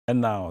And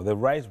now, the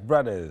Wright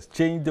brothers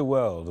changed the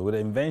world with the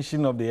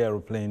invention of the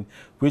aeroplane,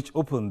 which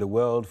opened the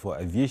world for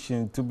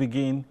aviation to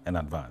begin and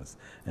advance.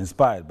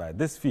 Inspired by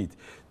this feat,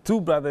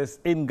 two brothers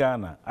in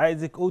Ghana,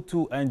 Isaac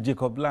Otu and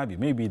Jacob Labi,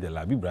 maybe the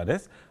Labi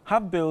brothers,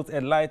 have built a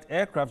light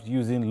aircraft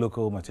using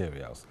local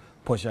materials.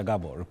 Portia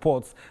Gabo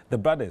reports the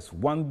brothers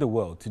want the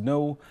world to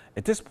know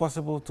it is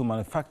possible to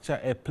manufacture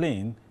a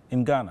plane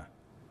in Ghana.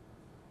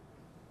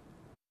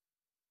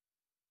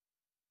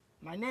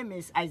 My name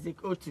is Isaac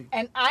Otu.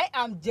 And I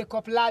am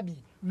Jacob Labi.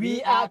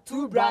 We are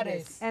two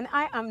brothers. And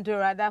I am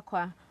Dora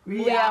Dakwa.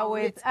 We are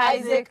with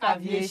Isaac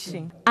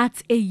Aviation.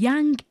 At a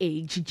young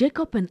age,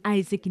 Jacob and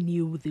Isaac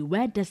knew they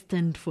were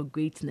destined for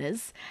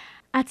greatness.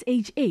 At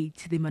age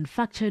 8, they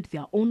manufactured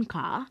their own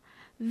car.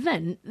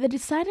 Then, they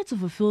decided to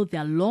fulfill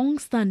their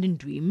long-standing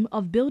dream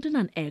of building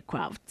an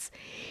aircraft.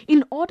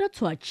 In order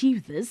to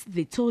achieve this,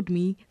 they told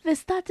me they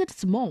started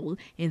small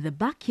in the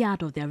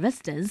backyard of their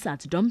residence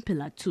at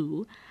Dompila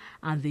 2,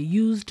 and they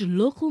used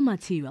local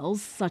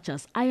materials such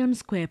as iron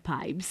square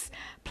pipes,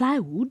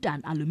 plywood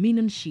and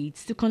aluminium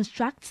sheets to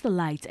construct the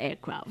light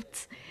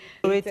aircraft.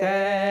 We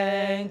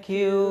thank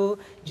you,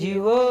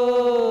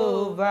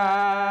 Jehovah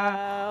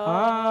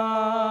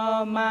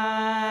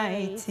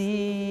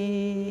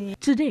Almighty.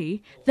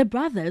 Today, the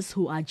brothers,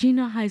 who are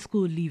junior high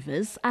school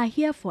leavers, are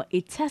here for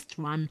a test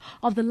run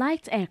of the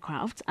light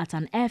aircraft at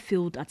an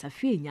airfield at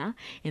Afenya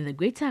in the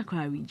Greater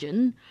Accra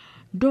region.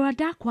 Dora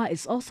Dakwa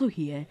is also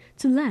here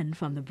to learn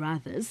from the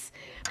brothers.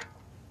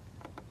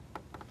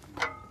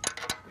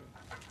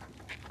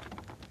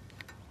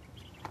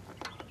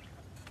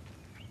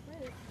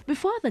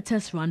 Before the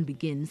test run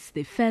begins,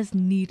 they first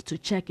need to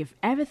check if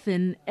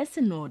everything is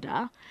in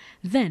order.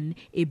 Then,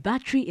 a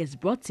battery is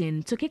brought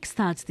in to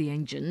kickstart the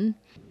engine.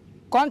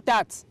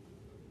 Contact.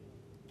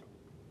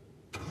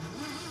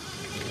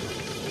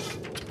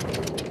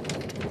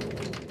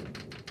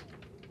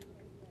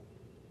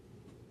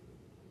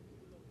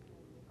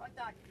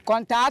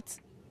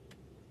 Contact.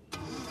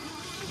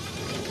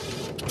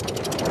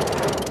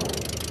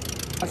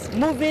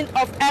 Moving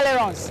of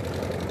ailerons.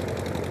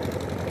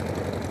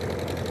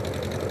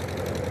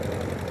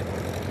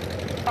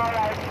 All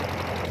right.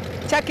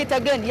 Check it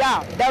again.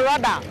 Yeah, the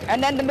rudder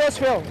and then the nose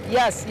wheel.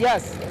 Yes,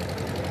 yes.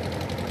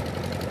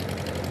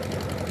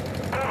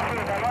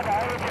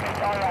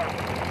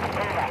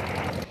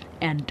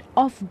 And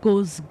off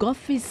goes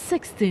Goffy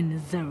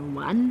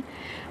 1601.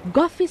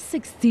 Goffy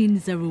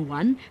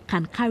 1601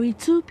 can carry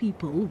 2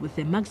 people with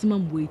a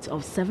maximum weight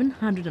of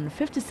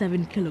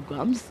 757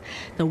 kilograms.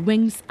 The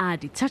wings are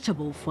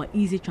detachable for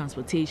easy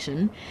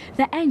transportation.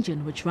 The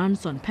engine, which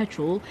runs on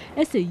petrol,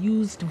 is a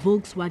used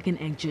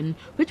Volkswagen engine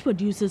which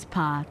produces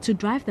power to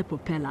drive the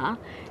propeller.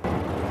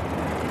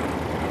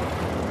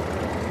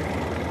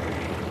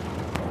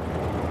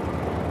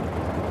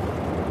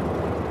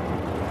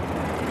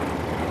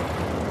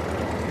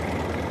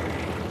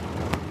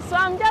 So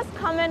I'm just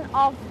coming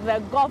off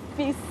the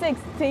Goffy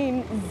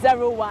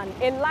 1601,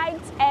 a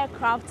light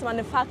aircraft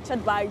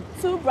manufactured by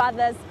two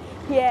brothers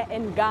here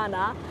in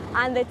Ghana.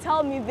 And they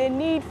tell me they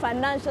need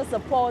financial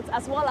support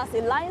as well as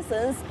a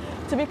license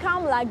to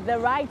become like the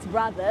Wright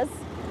brothers,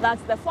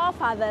 that's the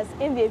forefathers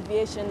in the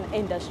aviation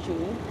industry.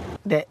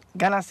 The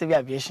Ghana Civil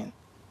Aviation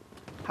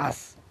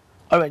has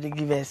already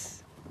given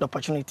us the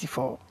opportunity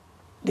for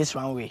this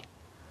runway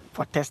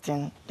for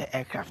testing the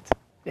aircraft.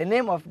 The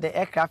name of the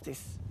aircraft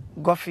is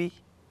Goffy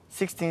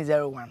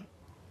 1601.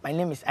 My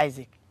name is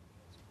Isaac.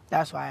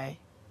 That's why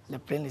the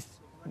plane is,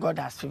 God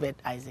has favored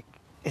Isaac.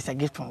 It's a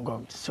gift from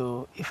God.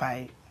 So if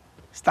I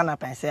stand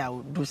up and say I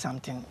will do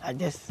something, I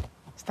just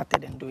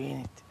started and doing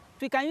it.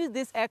 We can use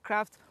this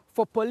aircraft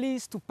for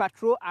police to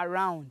patrol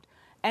around,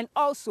 and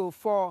also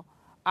for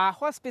our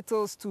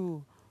hospitals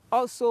to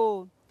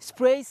also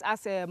spray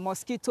as a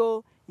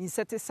mosquito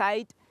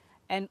insecticide,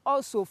 and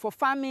also for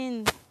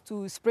farming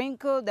to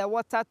sprinkle the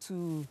water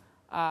to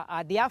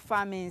their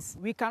farmings.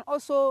 We can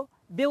also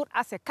build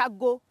as a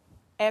cargo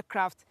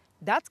aircraft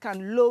that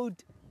can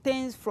load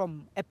things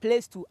from a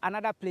place to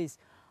another place.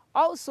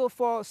 Also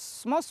for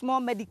small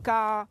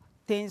medical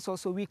things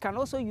also, we can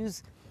also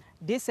use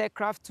this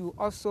aircraft to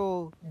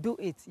also do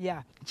it,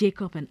 yeah.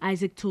 Jacob and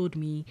Isaac told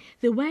me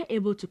they were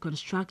able to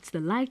construct the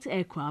light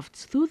aircraft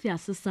through the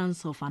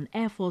assistance of an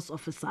Air Force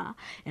officer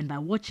and by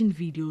watching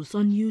videos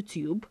on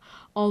YouTube.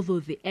 Although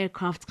the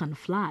aircraft can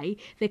fly,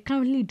 they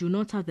currently do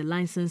not have the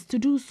license to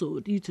do so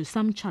due to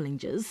some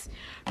challenges.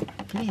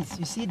 Please,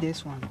 you see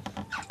this one?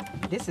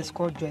 This is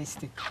called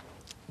joystick.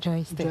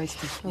 Joystick,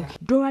 yeah.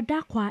 Dora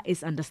Dakwa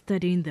is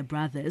understudying the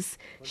brothers.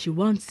 She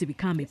wants to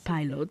become a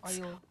pilot.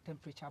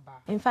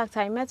 In fact,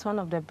 I met one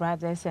of the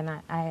brothers and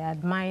I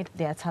admired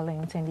their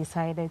talent and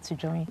decided to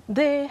join.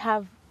 They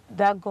have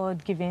that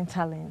God-given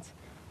talent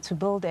to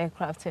build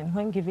aircraft, and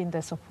when given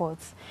the support,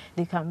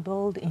 they can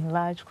build in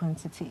large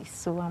quantities.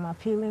 So I'm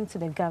appealing to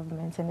the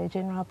government and the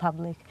general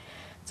public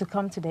to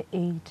come to the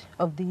aid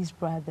of these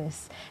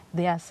brothers.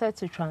 They are set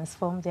to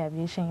transform the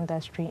aviation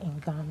industry in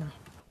Ghana.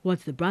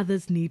 What the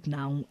brothers need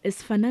now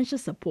is financial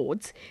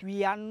support.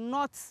 We are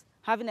not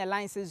having a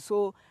license,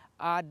 so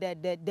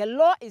the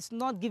law is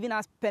not giving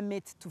us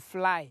permit to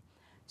fly.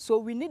 So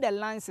we need a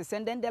license,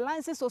 and then the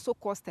license also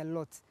costs a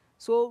lot.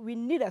 So we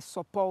need a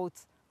support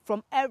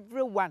from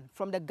everyone,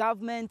 from the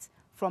government,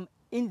 from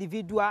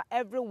individual,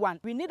 everyone.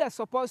 We need a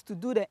support to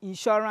do the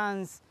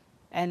insurance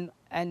and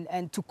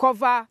to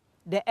cover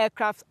the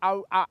aircraft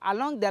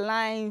along the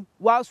line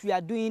whilst we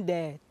are doing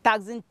the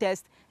taxing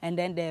test and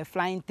then the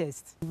flying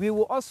test. We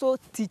will also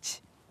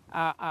teach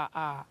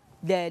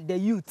the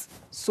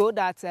youth so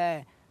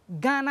that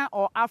Ghana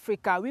or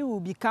Africa, we will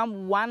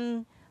become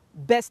one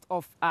best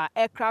of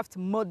aircraft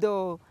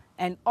model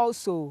and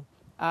also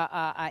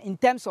in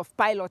terms of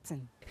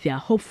piloting. They are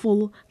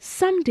hopeful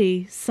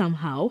someday,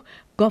 somehow,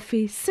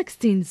 Goffey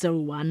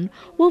 1601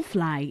 will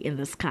fly in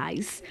the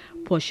skies.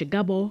 Portia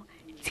Gabo,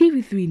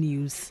 TV3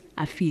 News,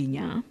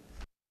 Afienya.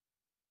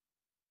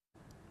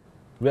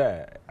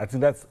 Yeah, I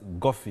think that's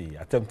Goffey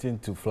attempting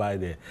to fly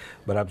there.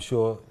 But I'm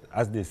sure,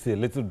 as they say,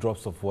 little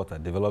drops of water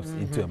develops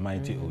into a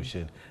mighty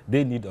ocean.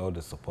 They need all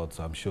the support,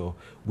 so I'm sure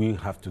we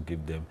have to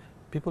give them.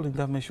 People in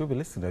government should be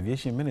listening.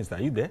 Aviation Minister,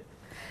 are you there?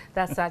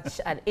 That's such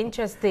an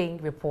interesting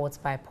report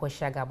by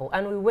Portia Gabo.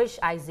 And we wish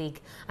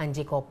Isaac and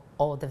Jacob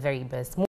all the very best.